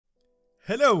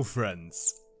Hello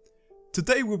friends!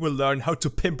 Today we will learn how to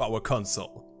pimp our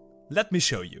console. Let me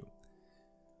show you.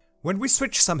 When we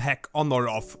switch some hack on or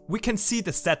off, we can see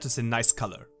the status in nice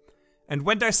color. And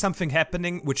when there's something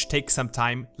happening which takes some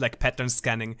time, like pattern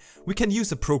scanning, we can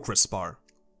use a progress bar.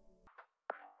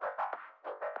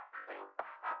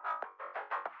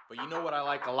 But you know what I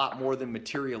like a lot more than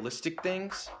materialistic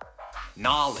things?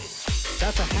 Knowledge.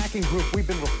 That's a hacking group we've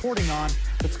been reporting on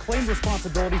that's claimed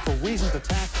responsibility for recent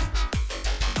attacks.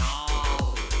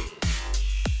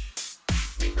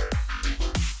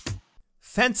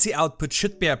 Fancy output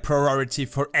should be a priority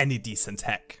for any decent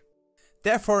hack.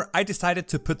 Therefore, I decided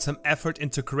to put some effort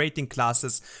into creating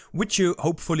classes which you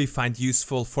hopefully find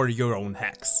useful for your own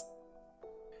hacks.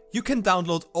 You can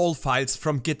download all files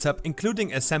from GitHub,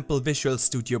 including a sample Visual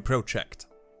Studio project.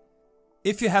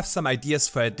 If you have some ideas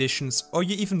for additions or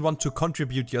you even want to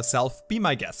contribute yourself, be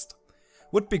my guest.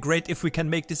 Would be great if we can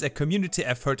make this a community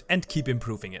effort and keep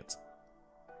improving it.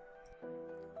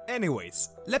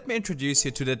 Anyways, let me introduce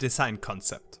you to the design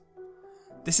concept.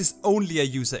 This is only a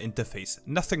user interface,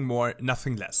 nothing more,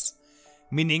 nothing less.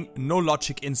 Meaning no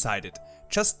logic inside it,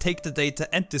 just take the data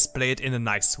and display it in a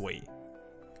nice way.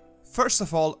 First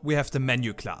of all, we have the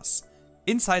menu class.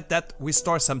 Inside that we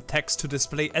store some text to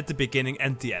display at the beginning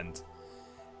and the end.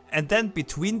 And then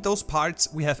between those parts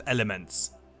we have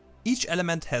elements. Each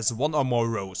element has one or more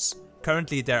rows.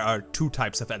 Currently there are two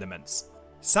types of elements.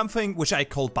 Something which I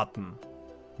call button.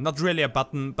 Not really a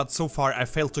button, but so far I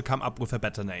failed to come up with a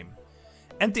better name.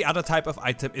 And the other type of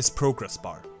item is progress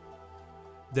bar.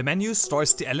 The menu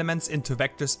stores the elements into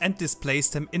vectors and displays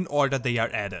them in order they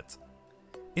are added.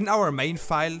 In our main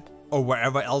file, or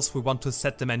wherever else we want to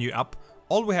set the menu up,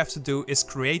 all we have to do is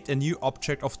create a new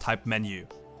object of type menu.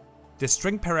 The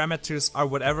string parameters are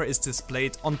whatever is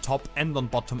displayed on top and on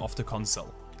bottom of the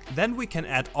console. Then we can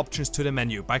add options to the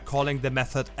menu by calling the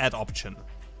method addOption.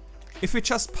 If we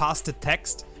just pass the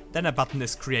text, then a button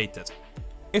is created.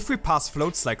 If we pass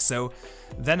floats like so,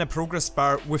 then a progress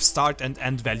bar with start and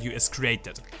end value is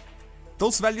created.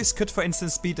 Those values could for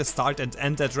instance be the start and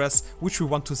end address which we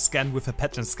want to scan with a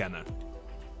pattern scanner.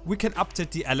 We can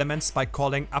update the elements by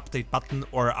calling update button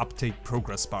or update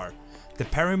progress bar. The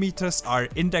parameters are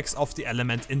index of the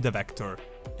element in the vector,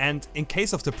 and in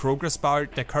case of the progress bar,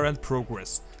 the current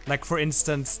progress, like for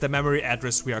instance the memory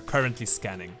address we are currently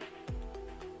scanning.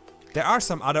 There are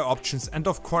some other options and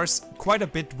of course quite a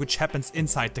bit which happens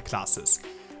inside the classes.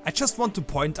 I just want to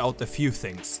point out a few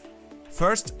things.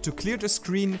 First, to clear the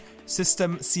screen,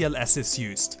 system CLS is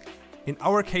used. In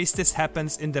our case this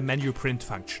happens in the menu print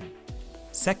function.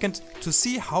 Second, to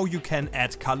see how you can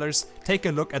add colors, take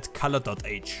a look at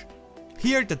color.h.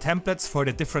 Here the templates for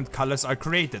the different colors are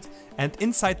created, and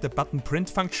inside the button print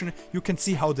function you can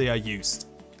see how they are used.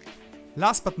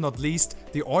 Last but not least,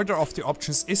 the order of the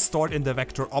options is stored in the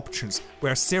vector options,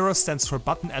 where 0 stands for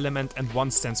button element and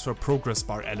 1 stands for progress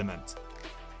bar element.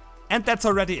 And that's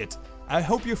already it. I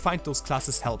hope you find those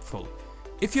classes helpful.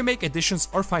 If you make additions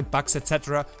or find bugs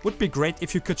etc, would be great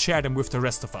if you could share them with the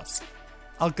rest of us.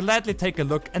 I'll gladly take a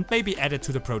look and maybe add it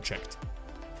to the project.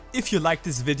 If you like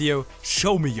this video,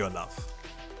 show me your love.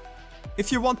 If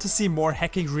you want to see more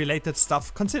hacking related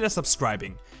stuff, consider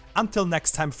subscribing. Until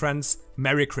next time friends,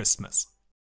 Merry Christmas.